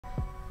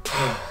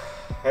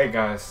Hey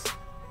guys,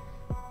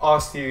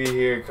 AusTV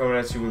here, coming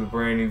at you with a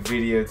brand new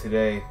video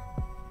today.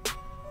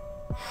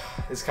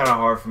 It's kind of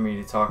hard for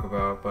me to talk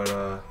about, but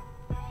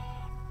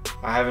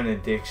I have an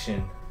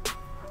addiction.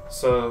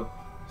 So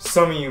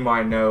some of you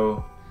might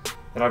know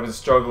that I've been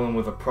struggling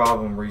with a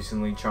problem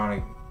recently,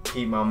 trying to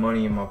keep my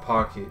money in my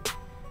pocket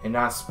and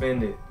not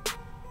spend it.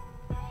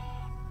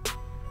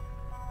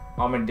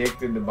 I'm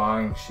addicted to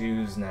buying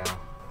shoes now.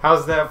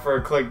 How's that for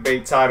a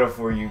clickbait title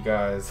for you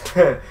guys?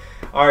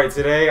 Alright,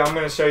 today I'm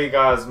going to show you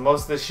guys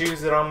most of the shoes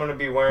that I'm going to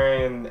be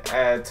wearing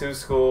to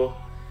school.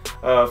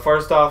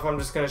 First off, I'm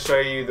just going to show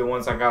you the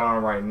ones I got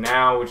on right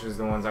now, which is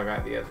the ones I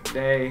got the other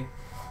day.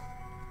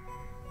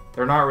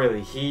 They're not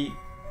really heat,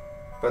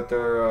 but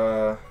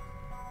they're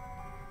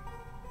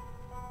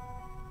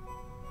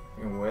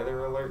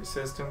weather alert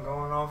system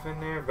going off in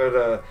there.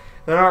 But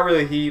they're not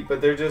really heat,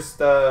 but they're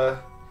just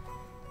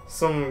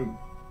some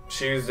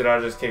shoes that I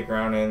just kick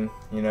around in,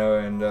 you know,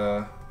 and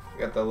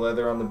got the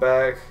leather on the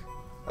back.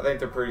 I think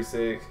they're pretty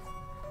sick.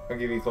 I'll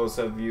give you a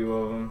close-up view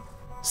of them.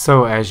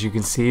 So as you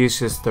can see, it's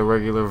just the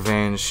regular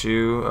Vans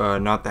shoe,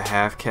 not the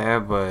half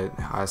cab, but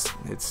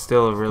it's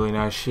still a really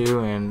nice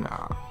shoe, and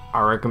I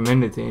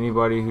recommend it to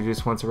anybody who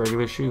just wants a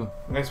regular shoe.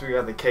 Next we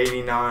got the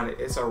KD9.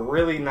 It's a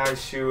really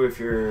nice shoe if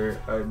you're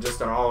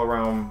just an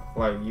all-around,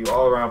 like you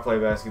all-around play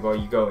basketball.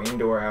 You go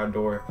indoor,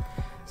 outdoor.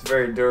 It's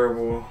very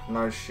durable,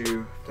 nice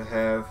shoe to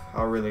have.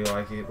 I really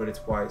like it, but it's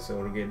white, so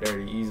it'll get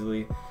dirty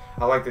easily.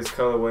 I like this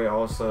colorway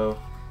also,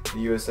 the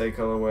USA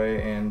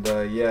colorway, and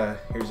yeah,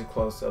 here's a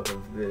close-up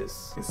of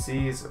this. You can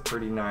see it's a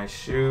pretty nice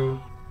shoe.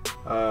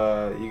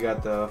 You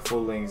got the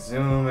full-length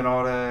zoom and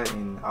all that,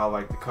 and I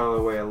like the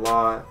colorway a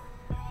lot.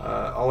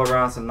 All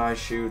around, it's a nice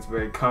shoe. It's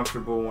very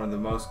comfortable, one of the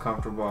most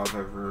comfortable I've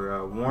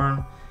ever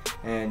worn,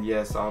 and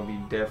yes, I'll be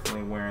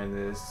definitely wearing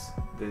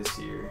this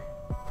year.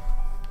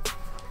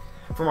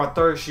 For my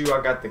third shoe,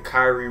 I got the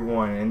Kyrie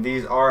 1, and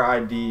these are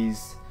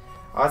IDs.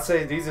 I'd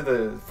say these are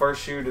the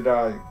first shoe that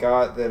I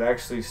got that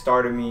actually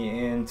started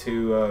me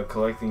into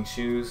collecting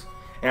shoes.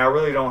 And I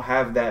really don't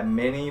have that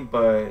many,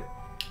 but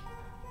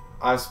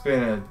I've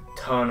spent a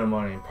ton of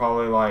money,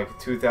 probably like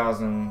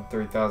 $2,000,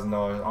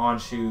 $3,000 on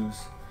shoes.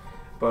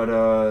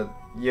 But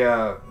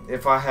yeah,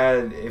 if I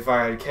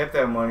had kept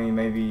that money,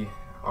 maybe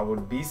I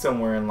would be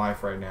somewhere in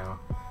life right now.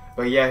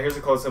 But yeah, here's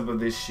a close-up of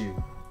this shoe.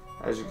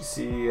 As you can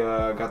see,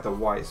 I got the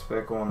white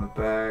speckle on the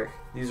back.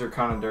 These are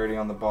kind of dirty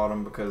on the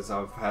bottom because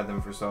I've had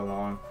them for so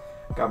long.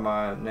 Got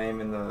my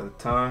name in the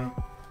tongue,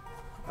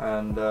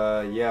 and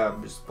yeah,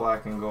 just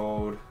black and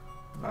gold.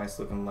 Nice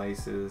looking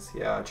laces.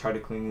 Yeah, I tried to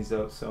clean these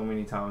up so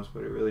many times,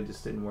 but it really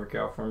just didn't work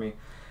out for me.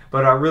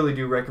 But I really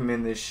do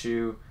recommend this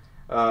shoe.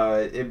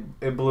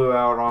 It blew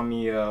out on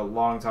me a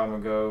long time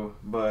ago,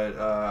 but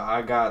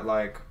I got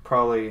like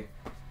probably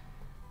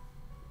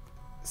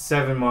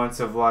 7 months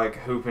of like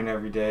hooping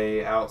every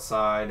day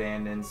outside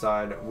and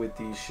inside with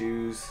these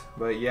shoes.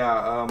 But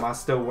yeah, I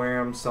still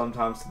wear them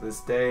sometimes to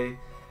this day.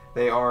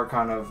 They are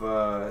kind of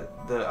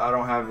I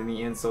don't have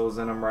any insoles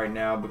in them right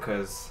now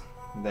because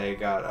they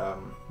got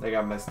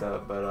messed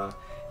up. But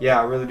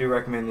yeah, I really do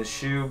recommend this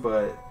shoe.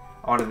 But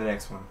on to the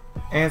next one.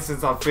 And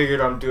since I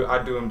figured I'd do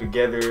them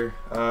together,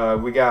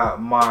 we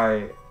got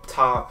my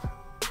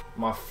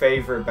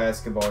favorite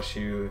basketball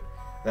shoe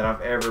that I've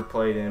ever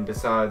played in,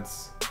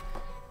 besides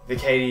the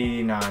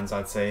KD9s,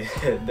 I'd say.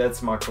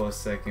 That's my close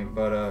second.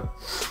 But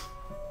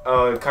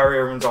Kyrie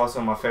Irving's also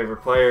my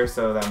favorite player,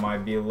 so that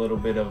might be a little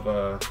bit of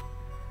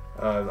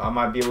I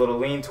might be a little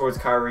lean towards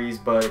Kyrie's,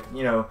 but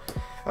you know,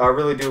 I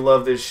really do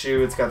love this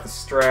shoe. It's got the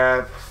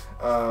strap.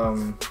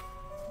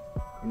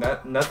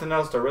 Nothing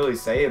else to really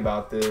say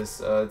about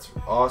this. It's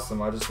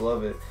awesome. I just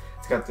love it.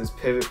 It's got this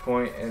pivot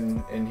point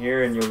in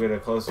here, and you'll get a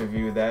closer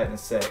view of that in a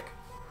sec.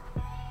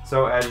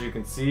 So as you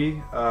can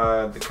see,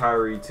 the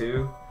Kyrie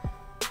 2.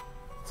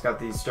 It's got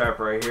the strap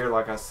right here,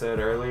 like I said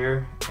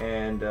earlier,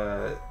 and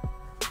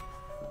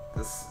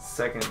this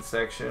second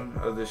section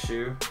of the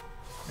shoe,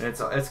 and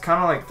it's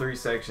kind of like three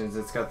sections.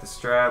 It's got the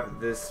strap,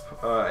 this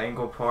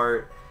ankle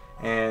part,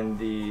 and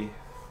the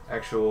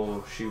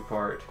actual shoe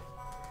part.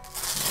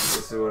 And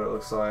this is what it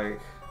looks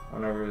like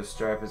whenever the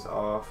strap is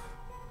off.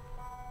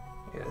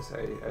 Yes,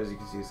 as you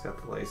can see, it's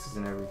got the laces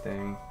and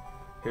everything.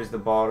 Here's the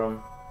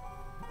bottom,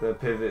 the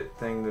pivot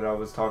thing that I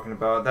was talking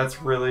about.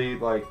 That's really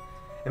like,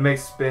 it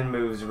makes spin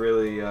moves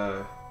really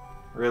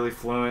really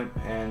fluent,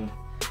 and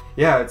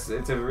yeah, it's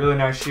a really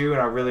nice shoe,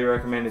 and I really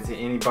recommend it to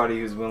anybody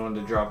who's willing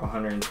to drop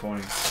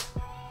 120.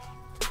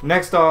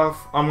 Next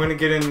off, I'm gonna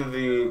get into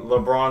the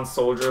LeBron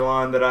Soldier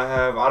line that I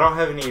have. I don't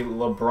have any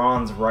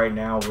LeBrons right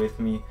now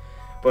with me,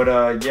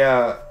 but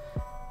yeah,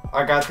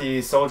 I got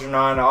the Soldier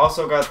 9. I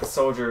also got the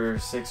Soldier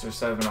 6 or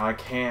 7. I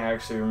can't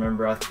actually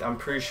remember. I'm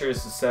pretty sure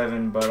it's the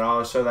 7, but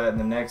I'll show that in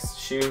the next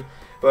shoe.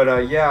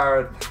 But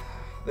yeah,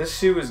 this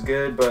shoe is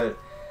good, but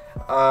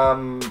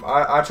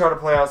I try to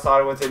play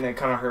outside with it, and it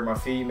kind of hurt my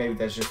feet. Maybe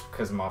that's just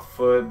because of my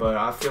foot, but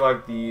I feel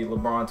like the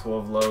LeBron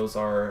 12 lows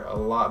are a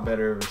lot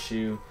better of a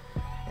shoe.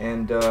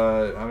 And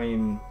I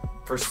mean,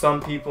 for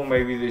some people,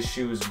 maybe this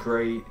shoe is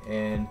great,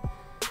 and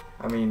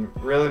I mean,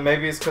 really,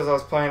 maybe it's because I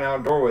was playing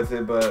outdoor with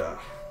it, but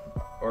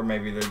or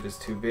maybe they're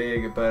just too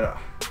big. But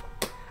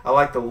I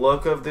like the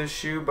look of this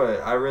shoe,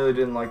 but I really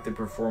didn't like the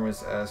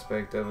performance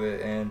aspect of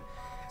it, and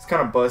it's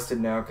kind of busted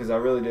now because I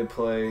really did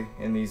play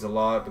in these a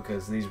lot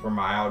because these were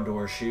my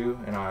outdoor shoe,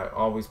 and I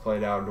always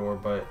played outdoor.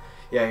 But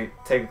yeah,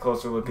 take a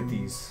closer look at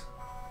these.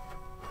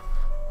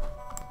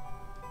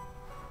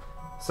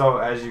 So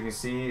as you can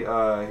see,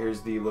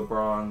 here's the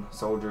LeBron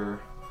Soldier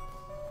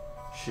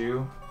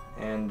shoe,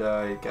 and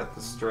you got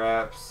the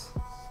straps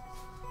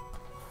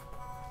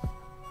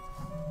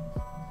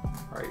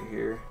right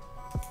here,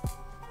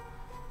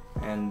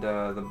 and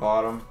the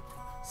bottom,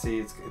 see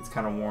it's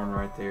kind of worn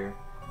right there,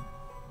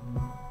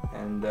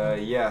 and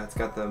yeah, it's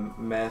got the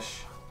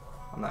mesh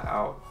on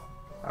the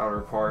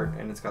outer part,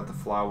 and it's got the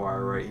fly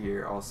wire right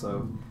here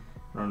also.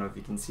 I don't know if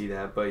you can see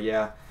that, but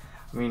yeah,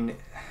 I mean,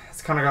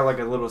 it's kind of got like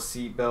a little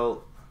seat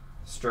belt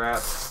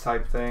strap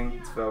type thing.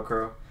 It's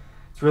Velcro.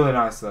 It's really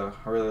nice though.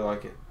 I really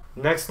like it.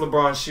 Next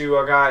LeBron shoe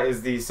I got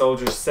is the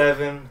Soldier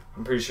 7.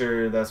 I'm pretty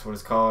sure that's what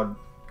it's called.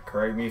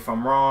 Correct me if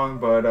I'm wrong,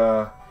 but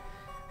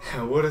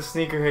what a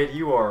sneakerhead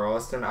you are,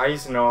 Austin. I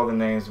used to know all the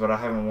names, but I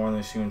haven't worn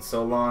this shoe in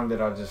so long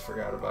that I just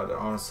forgot about it,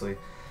 honestly.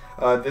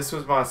 This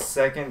was my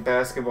second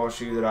basketball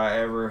shoe that I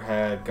ever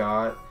had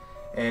got.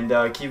 And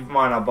keep in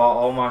mind, I bought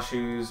all my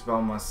shoes by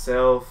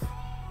myself,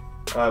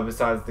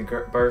 besides the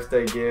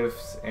birthday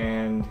gifts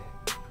and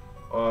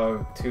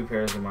 2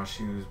 pairs of my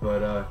shoes.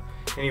 But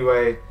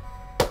anyway,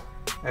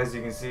 as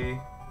you can see,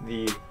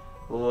 the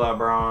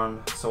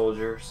LeBron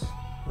Soldiers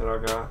that I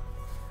got.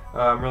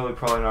 I'm really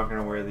probably not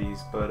going to wear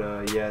these, but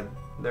yeah,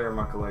 they're in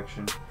my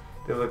collection.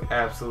 They look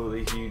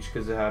absolutely huge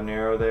because of how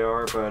narrow they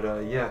are,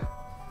 but yeah.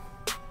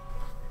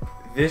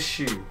 This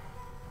shoe.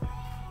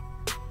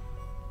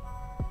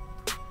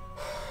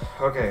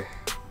 Okay,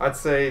 I'd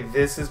say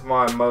this is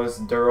my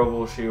most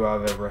durable shoe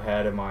I've ever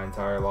had in my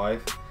entire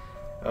life.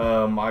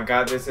 I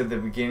got this at the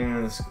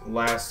beginning of the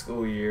last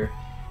school year,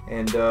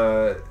 and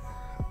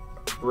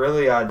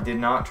really I did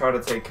not try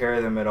to take care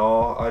of them at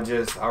all. I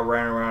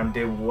ran around and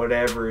did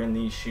whatever in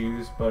these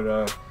shoes,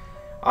 but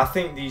I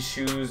think these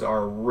shoes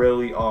are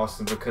really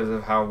awesome because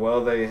of how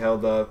well they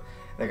held up.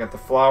 They got the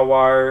fly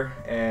wire,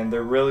 and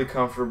they're really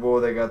comfortable.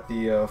 They got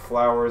the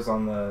flowers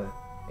on the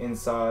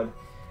inside.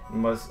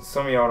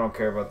 Some of y'all don't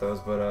care about those,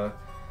 but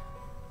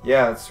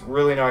yeah, it's a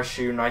really nice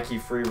shoe. Nike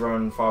Free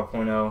Run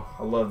 5.0.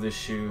 I love this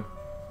shoe.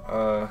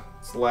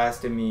 It's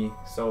lasted me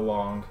so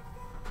long.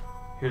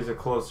 Here's a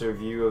closer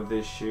view of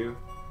this shoe.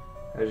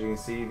 As you can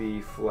see, the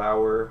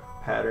flower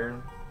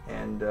pattern,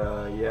 and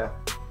yeah,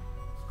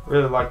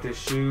 really like this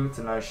shoe. It's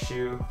a nice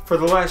shoe. For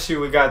the last shoe,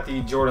 we got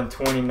the Jordan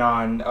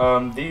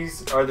 29.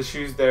 These are the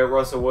shoes that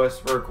Russell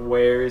Westbrook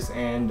wears,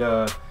 and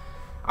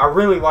I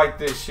really like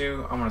this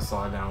shoe. I'm gonna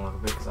slide down a little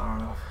bit because I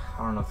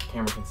don't know if the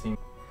camera can see me.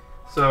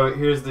 So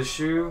here's the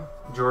shoe,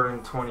 Jordan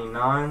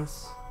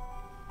 29s,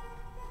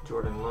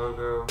 Jordan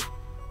logo.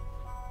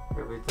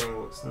 Everything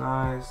looks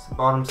nice.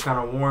 Bottom's kind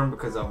of worn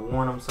because I've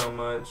worn them so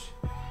much.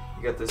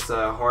 You got this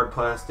hard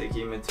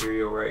plasticky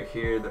material right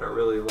here that I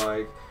really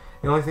like.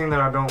 The only thing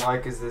that I don't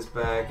like is this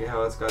back,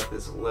 how it's got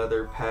this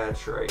leather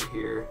patch right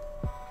here.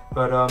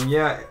 But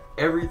yeah,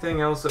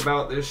 everything else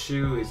about this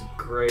shoe is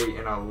great,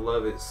 and I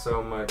love it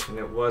so much. And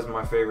it was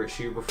my favorite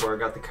shoe before I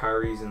got the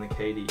Kyries and the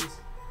KDs.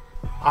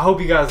 I hope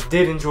you guys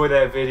did enjoy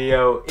that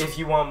video. If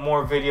you want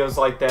more videos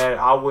like that,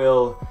 I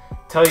will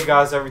tell you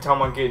guys every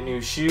time I get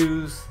new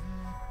shoes.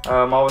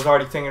 I was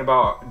already thinking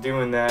about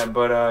doing that,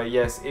 but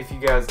yes, if you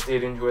guys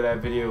did enjoy that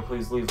video,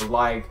 please leave a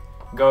like,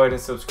 go ahead and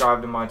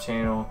subscribe to my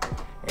channel,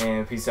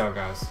 and peace out,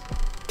 guys.